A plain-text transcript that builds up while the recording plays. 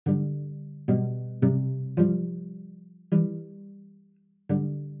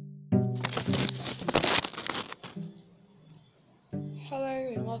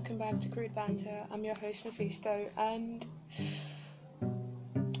welcome back to Crude Banter. I'm your host Mephisto, and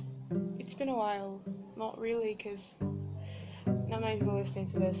it's been a while. Not really, because not many people listening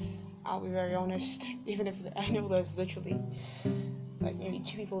to this. I'll be very honest, even if I know there's literally like maybe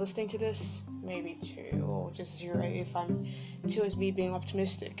 2 people listening to this, maybe 2 or just 0 if I'm 2 is me being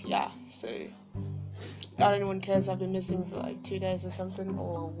optimistic. Yeah, so not anyone cares I've been missing for like 2 days or something,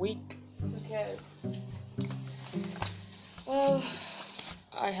 or a week. Who cares? Well,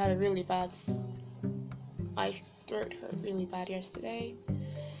 I had my throat hurt really bad yesterday,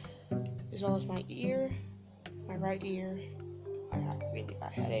 as well as my right ear. I had really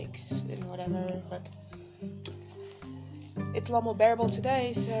bad headaches and whatever, but it's a lot more bearable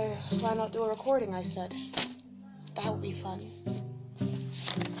today, so why not do a recording, I said. That would be fun.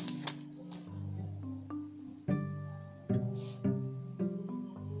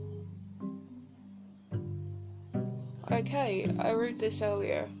 Okay, I wrote this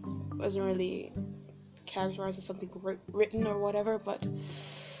earlier. Wasn't really characterized as something written or whatever, but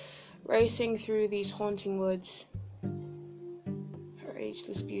racing through these haunting woods, her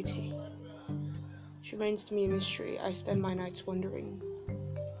ageless beauty. She remains to me a mystery. I spend my nights wondering.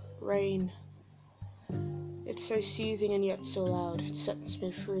 Rain. It's so soothing and yet so loud. It sets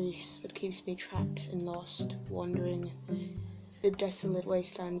me free. It keeps me trapped and lost, wandering the desolate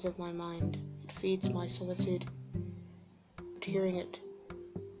wastelands of my mind. It feeds my solitude.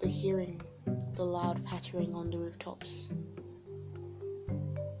 But hearing the loud pattering on the rooftops.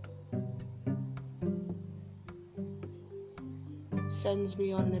 Sends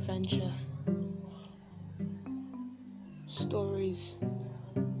me on an adventure. Stories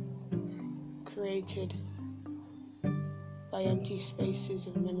created by empty spaces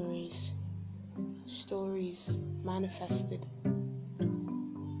of memories. Stories manifested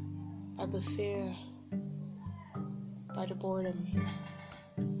by the fear, by the boredom.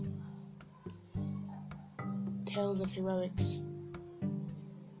 Tales of heroics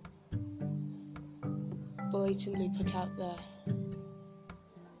blatantly put out there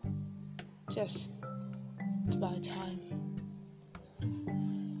just to buy time.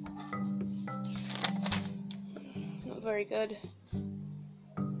 Not very good.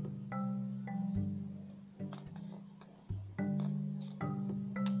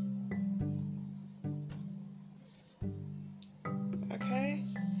 Okay,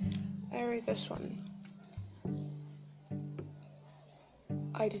 I read this one.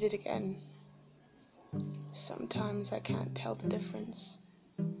 I did it again. Sometimes I can't tell the difference.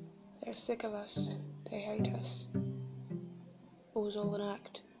 They're sick of us. They hate us. It was all an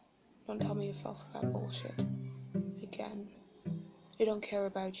act. Don't tell me you fell for that bullshit. Again. They don't care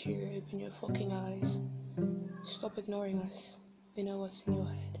about you. Open your fucking eyes. Stop ignoring us. We know what's in your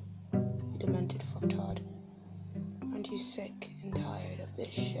head. You demented fucktard. Aren't you sick and tired of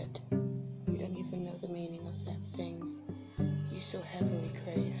this shit? You don't even know the meaning of that thing you so heavily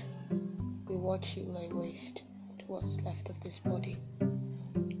crave. We watch you lay waste to what's left of this body.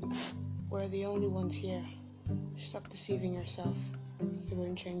 We're the only ones here. Stop deceiving yourself. It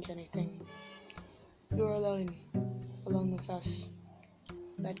won't change anything. You're alone with us.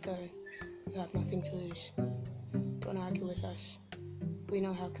 Let go. You have nothing to lose. Don't argue with us. We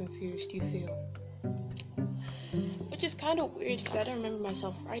know how confused you feel. Which is kind of weird because I don't remember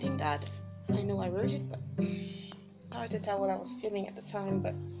myself writing that. I know I wrote it, but hard to tell what I was feeling at the time.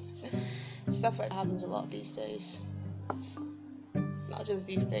 But stuff like that happens a lot these days. Not just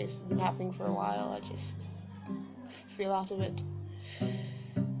these days, it's been happening for a while. I just feel out of it.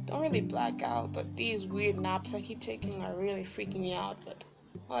 Don't really black out, but these weird naps I keep taking are really freaking me out, but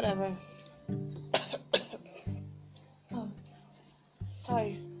whatever.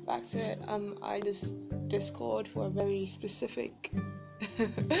 Sorry, back to it. I just Discord for a very specific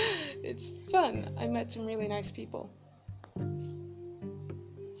it's fun. I met some really nice people.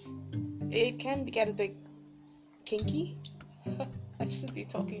 It can get a bit kinky. I should be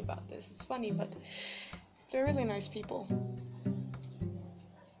talking about this. It's funny, but they're really nice people.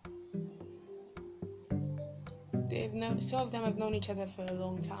 Some of them have known each other for a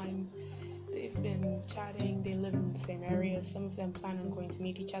long time. They've been chatting, they live in the same area. Some of them plan on going to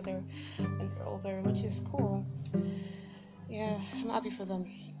meet each other when they're older, which is cool. Yeah, I'm happy for them.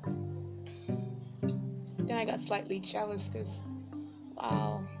 Then I got slightly jealous because,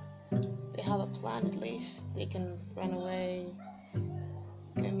 wow, they have a plan at least. They can run away,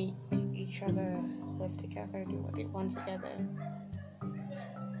 go meet each other, live together, do what they want together.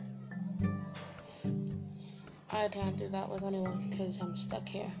 I can't do that with anyone because I'm stuck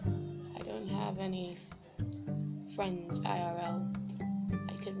here. I don't have any friends IRL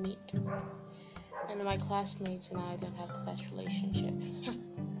I could meet. And my classmates and I don't have the best relationship.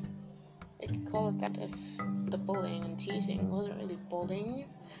 could call it that if the bullying and teasing wasn't really bullying,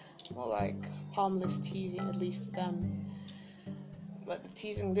 more like harmless teasing, at least to them. But the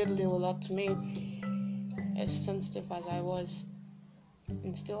teasing did do a lot to me, as sensitive as I was,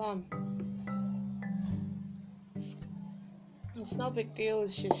 and still am. It's no big deal,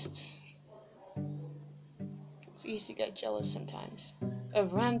 it's just, it's easy to get jealous sometimes,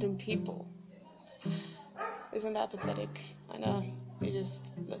 of random people. Isn't that pathetic? I know, you just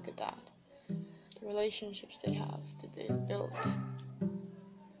look at that. The relationships they have, that they've built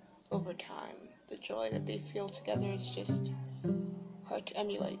over time, the joy that they feel together is just hard to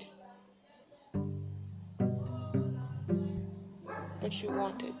emulate. But you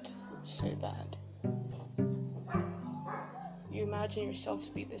want it so bad. You imagine yourself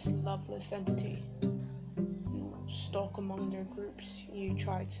to be this loveless entity. You stalk among their groups. You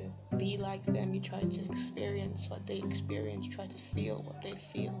try to be like them. You try to experience what they experience. Try to feel what they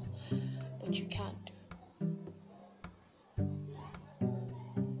feel. But you can't.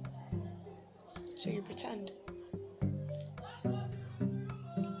 So you pretend.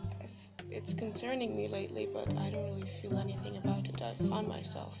 It's concerning me lately, but I don't really feel anything about it. I find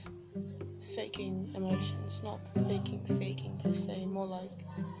myself faking emotions, not faking per se, more like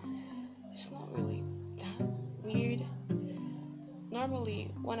it's not really that weird.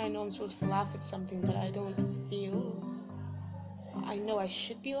 Normally, when I know I'm supposed to laugh at something, but I don't feel, I know I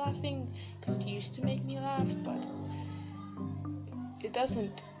should be laughing because it used to make me laugh, but it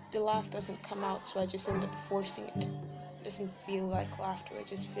doesn't, the laugh doesn't come out, so I just end up forcing it. It doesn't feel like laughter, it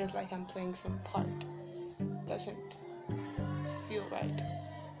just feels like I'm playing some part. It doesn't feel right.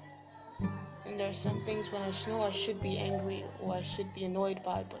 And there are some things when I know I should be angry or I should be annoyed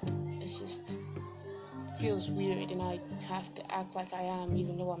by, but it's just feels weird and I have to act like I am,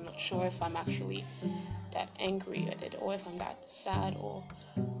 even though I'm not sure if I'm actually that angry at it or if I'm that sad or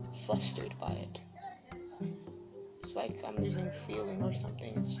flustered by it. It's like I'm losing feeling or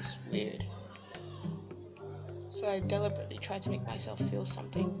something, it's just weird. So I deliberately try to make myself feel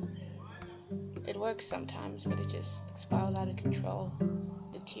something. It works sometimes, but it just spirals out of control.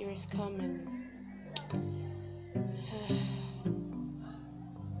 The tears come and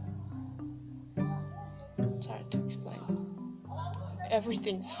it's hard to explain.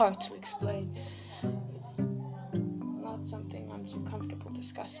 Everything's hard to explain. It's not something I'm too comfortable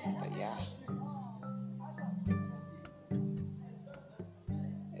discussing, but yeah.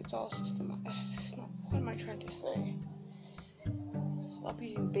 It's all systematic. It's not, what am I trying to say? Stop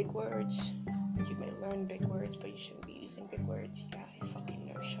using big words. You may learn big words, but you shouldn't be using big words. Yeah, you fucking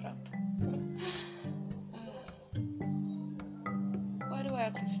know, shut up. Why do I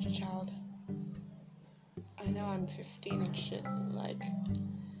act like such a child? I know I'm 15 and shit, but like,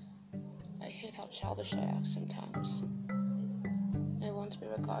 I hate how childish I act sometimes. I want to be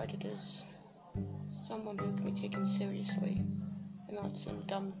regarded as someone who can be taken seriously, and not some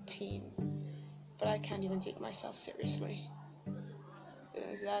dumb teen. But I can't even take myself seriously.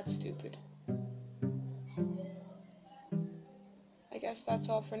 It's that stupid. I guess that's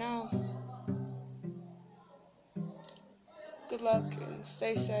all for now. Good luck and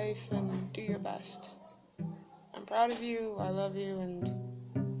stay safe and do your best. I'm proud of you, I love you, and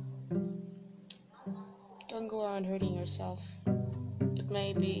don't go around hurting yourself. It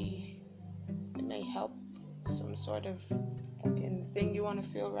may help some sort of fucking thing you want to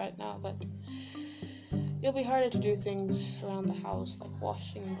feel right now, but it'll be harder to do things around the house like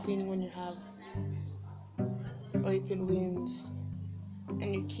washing and cleaning when you have open wounds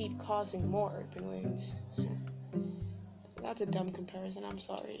and you keep causing more open wounds. That's a dumb comparison, I'm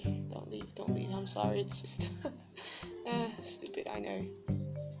sorry. Don't leave, I'm sorry, it's just stupid, I know.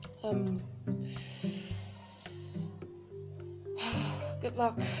 Good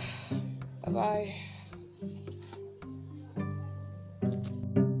luck. Bye-bye.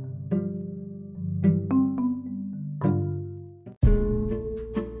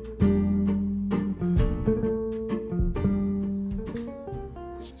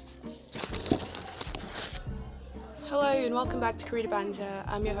 Hello and welcome back to Creative Banter.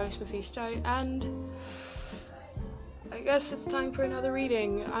 I'm your host Mephisto, and I guess it's time for another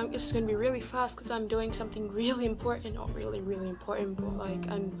reading. It's going to be really fast because I'm doing something really important, not really important, but like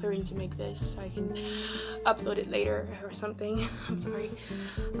I'm hurrying to make this so I can upload it later or something. I'm sorry.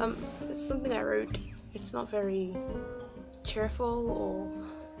 It's something I wrote. It's not very cheerful or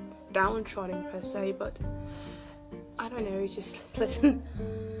downtrodden per se, but I don't know, just listen.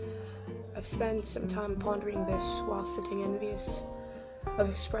 I've spent some time pondering this while sitting envious of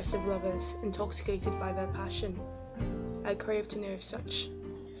expressive lovers intoxicated by their passion. I crave to know of such.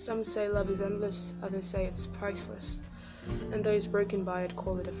 Some say love is endless, others say it's priceless, and those broken by it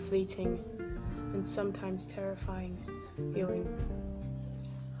call it a fleeting, and sometimes terrifying feeling.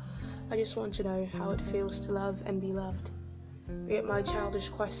 I just want to know how it feels to love and be loved, be it my childish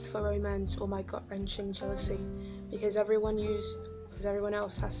quest for romance or my gut-wrenching jealousy, because everyone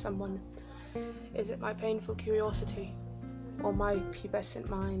else has someone. Is it my painful curiosity, or my pubescent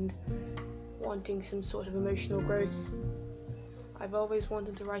mind wanting some sort of emotional growth? I've always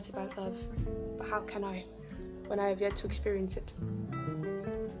wanted to write about love, but how can I, when I have yet to experience it?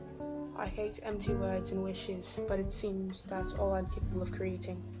 I hate empty words and wishes, but it seems that's all I'm capable of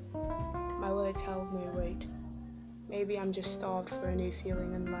creating. My words held no weight. Maybe I'm just starved for a new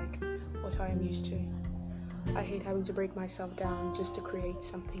feeling unlike what I am used to. I hate having to break myself down just to create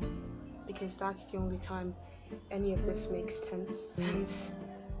something, because that's the only time any of this makes sense.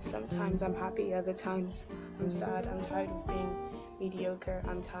 Sometimes I'm happy, other times I'm sad. I'm tired of being mediocre.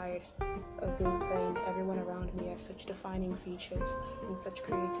 I'm tired of being plain. Everyone around me has such defining features and such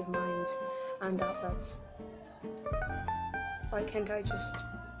creative minds and outlets. Why can't I just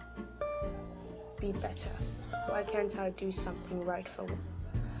be better? Why can't I do something right for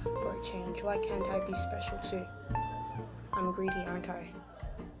a change? Why can't I be special too? I'm greedy, aren't I?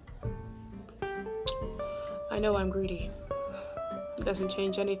 I know I'm greedy. It doesn't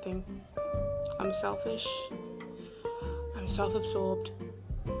change anything. I'm selfish. I'm self-absorbed.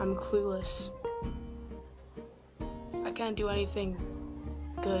 I'm clueless. I can't do anything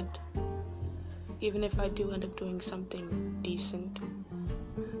good, even if I do end up doing something decent.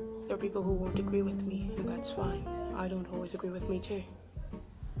 There are people who won't agree with me, and that's fine. I don't always agree with me too.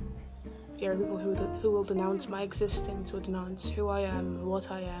 There are people who will denounce my existence or denounce who I am, what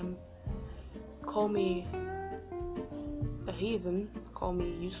I am, call me a heathen, call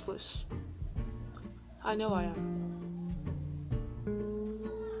me useless. I know I am.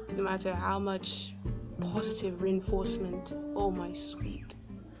 No matter how much positive reinforcement all my sweet,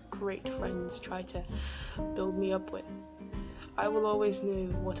 great friends try to build me up with, I will always know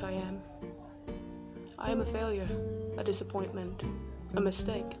what I am. I am a failure, a disappointment, a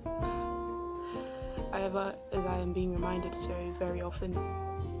mistake. As I am being reminded so very often,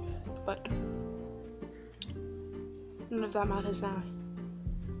 but none of that matters now.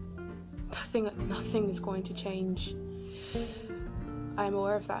 Nothing is going to change. I am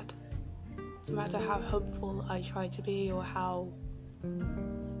aware of that. No matter how hopeful I try to be or how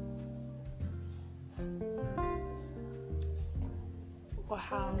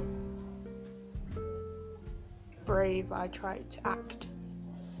brave I try to act,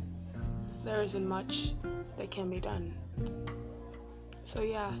 there isn't much that can be done. So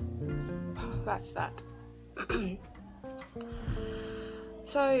yeah, that's that.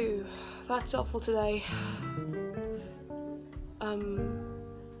 So that's all for today.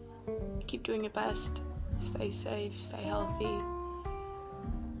 Keep doing your best. Stay safe, stay healthy.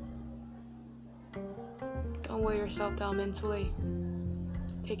 Don't wear yourself down mentally.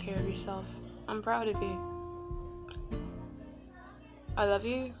 Take care of yourself. I'm proud of you. I love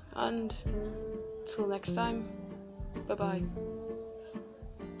you, and till next time, bye-bye.